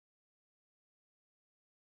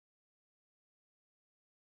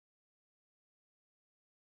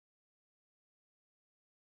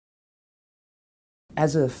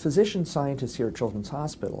As a physician scientist here at Children's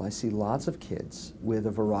Hospital, I see lots of kids with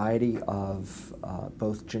a variety of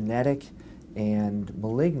both genetic and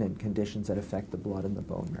malignant conditions that affect the blood and the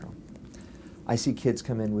bone marrow. I see kids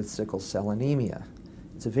come in with sickle cell anemia.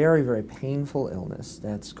 It's a very, very painful illness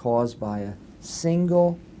that's caused by a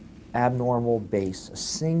single abnormal base, a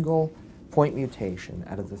single point mutation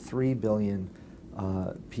out of the 3 billion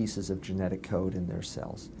pieces of genetic code in their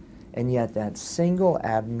cells. And yet that single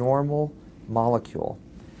abnormal molecule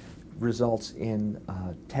results in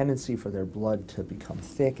a tendency for their blood to become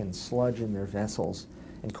thick and sludge in their vessels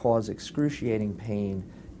and cause excruciating pain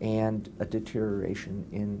and a deterioration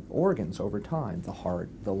in organs over time, the heart,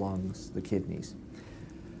 the lungs, the kidneys.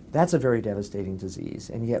 That's a very devastating disease,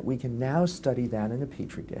 and yet we can now study that in a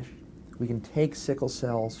petri dish. We can take sickle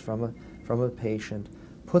cells from a patient,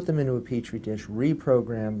 put them into a petri dish,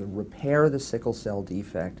 reprogram them, repair the sickle cell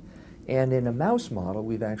defect, and in a mouse model,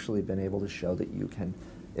 we've actually been able to show that you can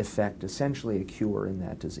effect essentially a cure in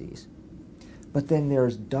that disease. But then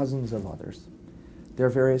there's dozens of others. There are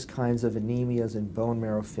various kinds of anemias and bone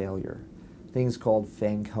marrow failure, things called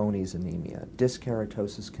Fanconi's anemia,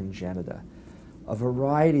 dyskeratosis congenita. A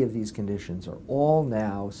variety of these conditions are all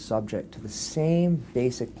now subject to the same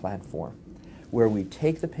basic platform, where we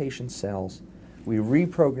take the patient's cells, we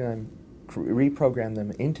reprogram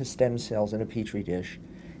them into stem cells in a petri dish,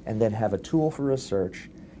 and then have a tool for research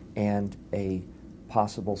and a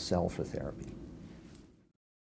possible cell for therapy.